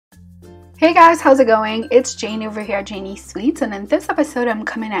Hey guys, how's it going? It's Janie over here at JaniesSweets, and in this episode I'm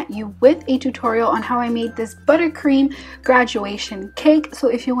coming at you with a tutorial on how I made this buttercream graduation cake. So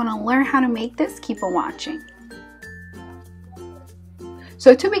if you want to learn how to make this, keep on watching.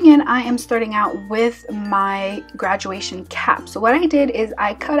 So to begin, I am starting out with my graduation cap. So what I did is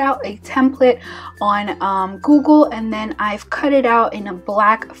I cut out a template on Google, and then I've cut it out in a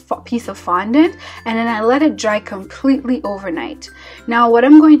black piece of fondant, and then I let it dry completely overnight. Now what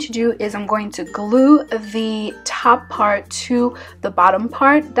I'm going to do is I'm going to glue the top part to the bottom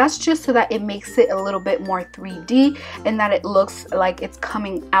part. That's just so that it makes it a little bit more 3D and that it looks like it's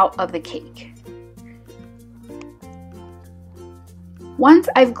coming out of the cake. Once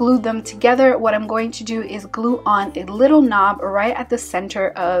I've glued them together, what I'm going to do is glue on a little knob right at the center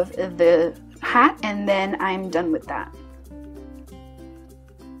of the hat, and then I'm done with that.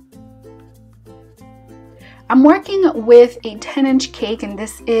 I'm working with a 10-inch cake, and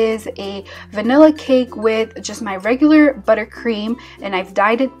this is a vanilla cake with just my regular buttercream, and I've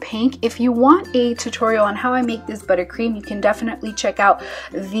dyed it pink. If you want a tutorial on how I make this buttercream, you can definitely check out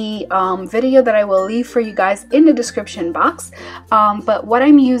the video that I will leave for you guys in the description box. But what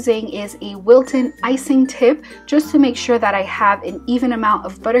I'm using is a Wilton icing tip just to make sure that I have an even amount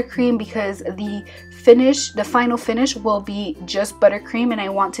of buttercream, because the final finish will be just buttercream, and I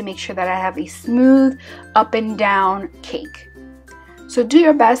want to make sure that I have a smooth up and down cake. So do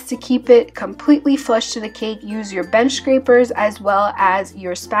your best to keep it completely flush to the cake. Use your bench scrapers as well as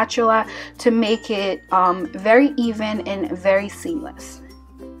your spatula to make it very even and very seamless.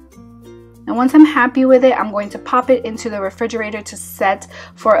 And once I'm happy with it, I'm going to pop it into the refrigerator to set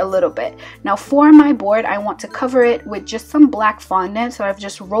for a little bit. Now for my board, I want to cover it with just some black fondant. So I've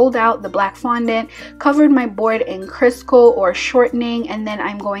just rolled out the black fondant, covered my board in Crisco or shortening, and then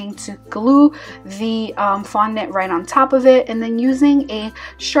I'm going to glue the fondant right on top of it. And then using a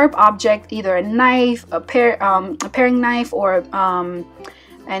sharp object, either a knife, a paring knife, or an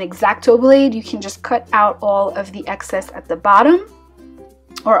X-Acto blade, you can just cut out all of the excess at the bottom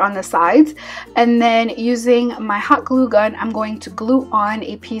or on the sides, and then using my hot glue gun, I'm going to glue on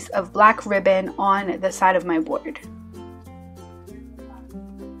a piece of black ribbon on the side of my board.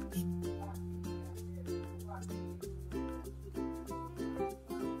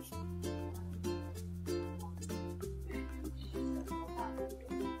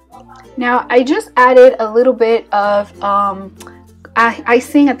 Now I just added a little bit of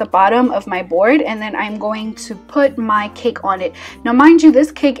icing at the bottom of my board, and then I'm going to put my cake on it. Now mind you,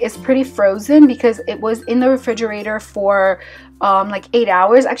 this cake is pretty frozen because it was in the refrigerator for like 8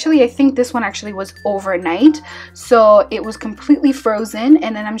 hours. Actually, I think this one actually was overnight, so it was completely frozen.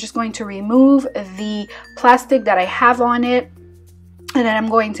 And then I'm just going to remove the plastic that I have on it, and then I'm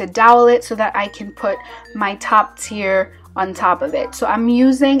going to dowel it so that I can put my top tier on top of it. So I'm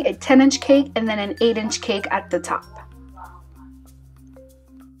using a 10-inch cake and then an 8-inch cake at the top.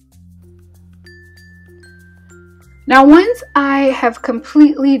 Now once I have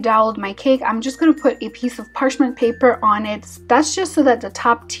completely doweled my cake, I'm just going to put a piece of parchment paper on it. That's just so that the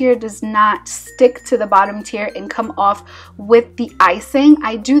top tier does not stick to the bottom tier and come off with the icing.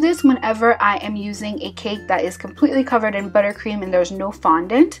 I do this whenever I am using a cake that is completely covered in buttercream and there's no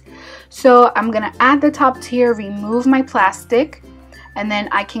fondant. So I'm going to add the top tier, remove my plastic, and then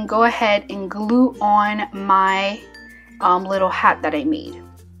I can go ahead and glue on my little hat that I made.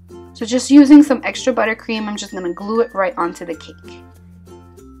 So just using some extra buttercream, I'm just going to glue it right onto the cake.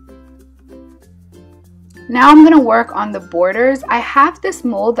 Now I'm going to work on the borders. I have this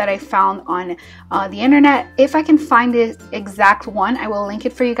mold that I found on the internet. If I can find the exact one, I will link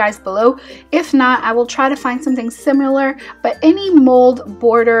it for you guys below. If not, I will try to find something similar, but any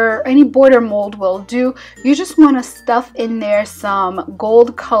border mold will do. You just want to stuff in there some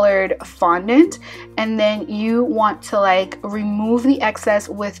gold colored fondant, and then you want to like remove the excess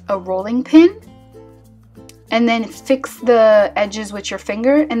with a rolling pin, and then fix the edges with your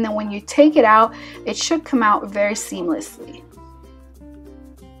finger, and then when you take it out, it should come out very seamlessly.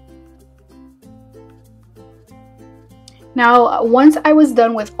 Now once I was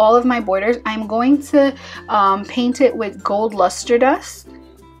done with all of my borders, I'm going to paint it with gold luster dust.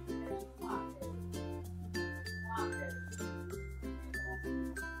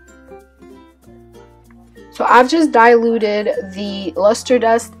 So I've just diluted the luster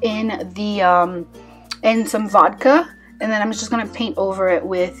dust in some vodka, and then I'm just going to paint over it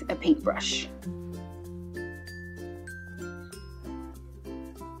with a paintbrush.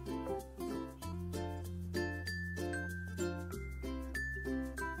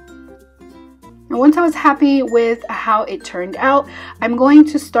 And once I was happy with how it turned out, I'm going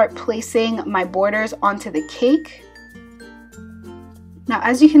to start placing my borders onto the cake. Now Now,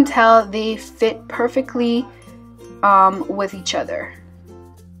 as you can tell, they fit perfectly with each other.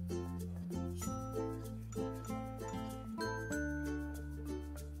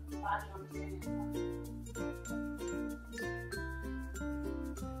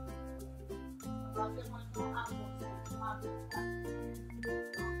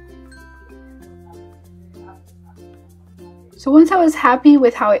 So once I was happy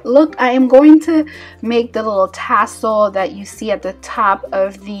with how it looked, I am going to make the little tassel that you see at the top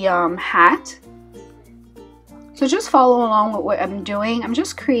of the hat. So just follow along with what I'm doing. I'm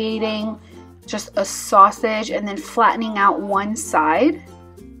just creating just a sausage and then flattening out one side.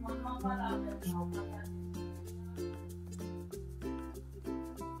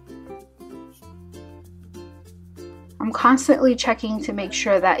 I'm constantly checking to make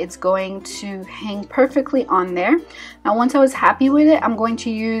sure that it's going to hang perfectly on there. Now, once I was happy with it, I'm going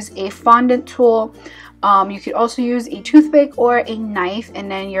to use a fondant tool. You could also use a toothpick or a knife, and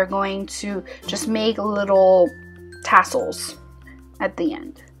then you're going to just make little tassels at the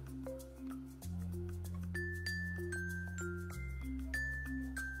end.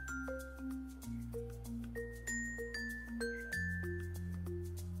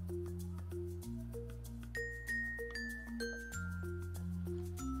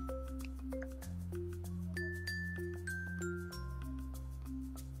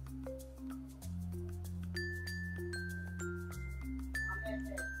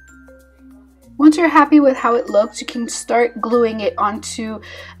 Once you're happy with how it looks, you can start gluing it onto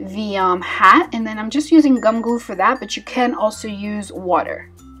the hat, and then I'm just using gum glue for that, but you can also use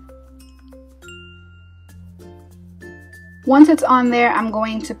water. Once it's on there, I'm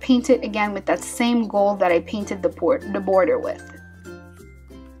going to paint it again with that same gold that I painted the border with.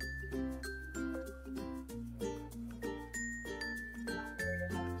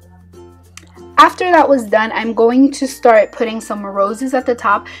 After that was done, I'm going to start putting some roses at the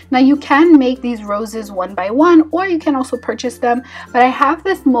top. Now, you can make these roses one by one, or you can also purchase them, but I have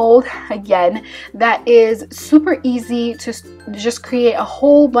this mold again that is super easy to just create a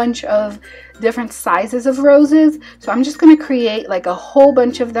whole bunch of different sizes of roses. So I'm just going to create like a whole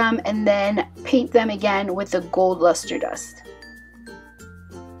bunch of them and then paint them again with the gold luster dust.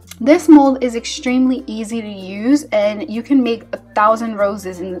 This mold is extremely easy to use, and you can make 1,000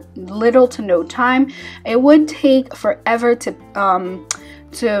 roses in little to no time. It would take forever to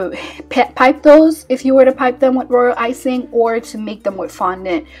pipe those if you were to pipe them with royal icing, or to make them with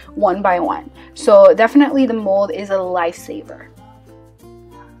fondant one by one. So definitely the mold is a lifesaver.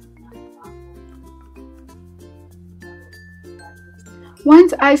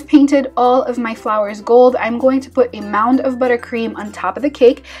 Once I've painted all of my flowers gold, I'm going to put a mound of buttercream on top of the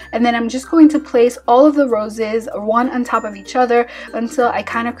cake, and then I'm just going to place all of the roses one on top of each other until I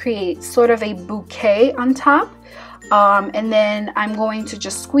kind of create sort of a bouquet on top. And then I'm going to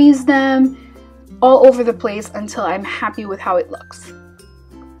just squeeze them all over the place until I'm happy with how it looks.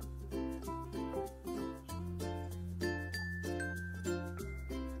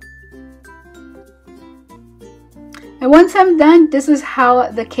 And once I'm done, this is how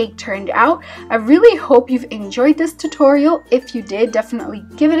the cake turned out. I really hope you've enjoyed this tutorial. If you did, definitely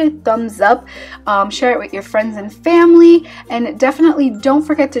give it a thumbs up. Share it with your friends and family. And definitely don't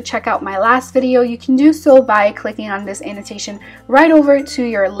forget to check out my last video. You can do so by clicking on this annotation right over to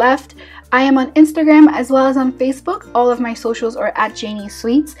your left. I am on Instagram as well as on Facebook. All of my socials are at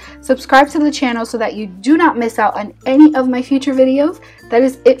JaniesSweets. Subscribe to the channel so that you do not miss out on any of my future videos. That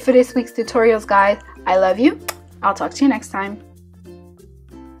is it for this week's tutorials, guys. I love you. I'll talk to you next time.